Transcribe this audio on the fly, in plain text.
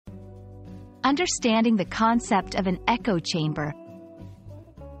Understanding the concept of an echo chamber.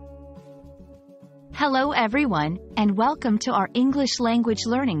 Hello everyone, and welcome to our English language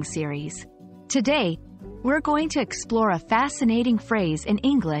learning series. Today, we're going to explore a fascinating phrase in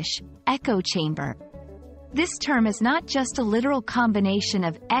English, echo chamber. This term is not just a literal combination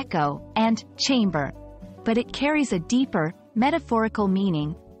of echo and chamber, but it carries a deeper, metaphorical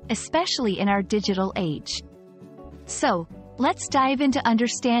meaning, especially in our digital age. So, let's dive into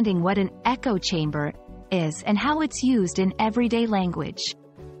understanding what an echo chamber is and how it's used in everyday language.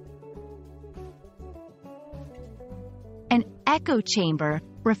 An echo chamber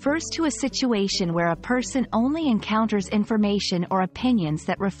refers to a situation where a person only encounters information or opinions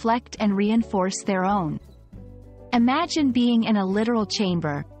that reflect and reinforce their own. Imagine being in a literal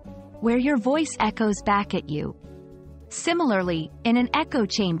chamber, where your voice echoes back at you. Similarly, in an echo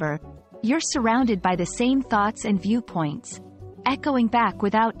chamber, you're surrounded by the same thoughts and viewpoints, echoing back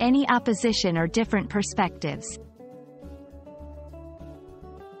without any opposition or different perspectives.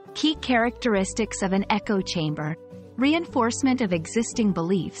 Key characteristics of an echo chamber: reinforcement of existing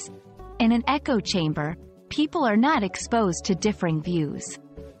beliefs. In an echo chamber, people are not exposed to differing views.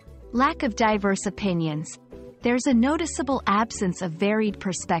 Lack of diverse opinions. There's a noticeable absence of varied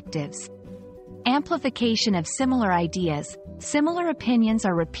perspectives. Amplification of similar ideas. Similar opinions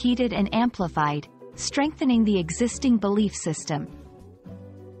are repeated and amplified, strengthening the existing belief system.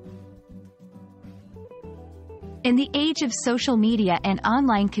 In the age of social media and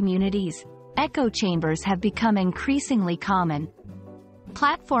online communities, echo chambers have become increasingly common.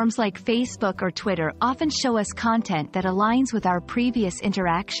 Platforms like Facebook or Twitter often show us content that aligns with our previous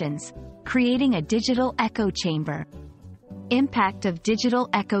interactions, creating a digital echo chamber. Impact of digital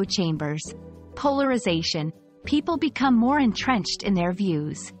echo chambers. Polarization. People become more entrenched in their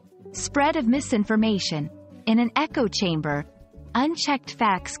views. Spread of misinformation. In an echo chamber, unchecked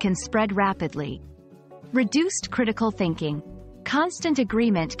facts can spread rapidly. Reduced critical thinking. Constant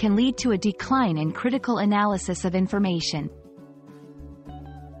agreement can lead to a decline in critical analysis of information.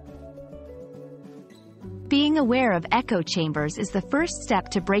 Being aware of echo chambers is the first step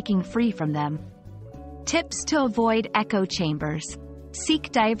to breaking free from them. Tips to avoid echo chambers.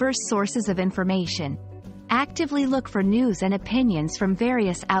 Seek diverse sources of information. Actively look for news and opinions from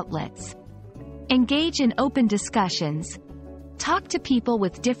various outlets. Engage in open discussions. Talk to people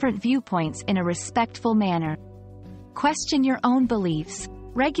with different viewpoints in a respectful manner. Question your own beliefs.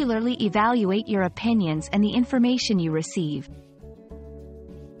 Regularly evaluate your opinions and the information you receive.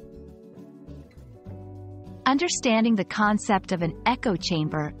 Understanding the concept of an echo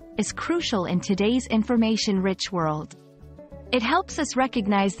chamber is crucial in today's information-rich world. It helps us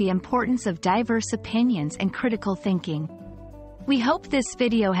recognize the importance of diverse opinions and critical thinking. We hope this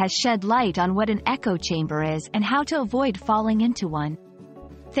video has shed light on what an echo chamber is and how to avoid falling into one.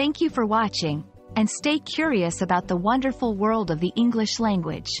 Thank you for watching, and stay curious about the wonderful world of the English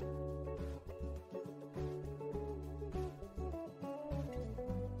language.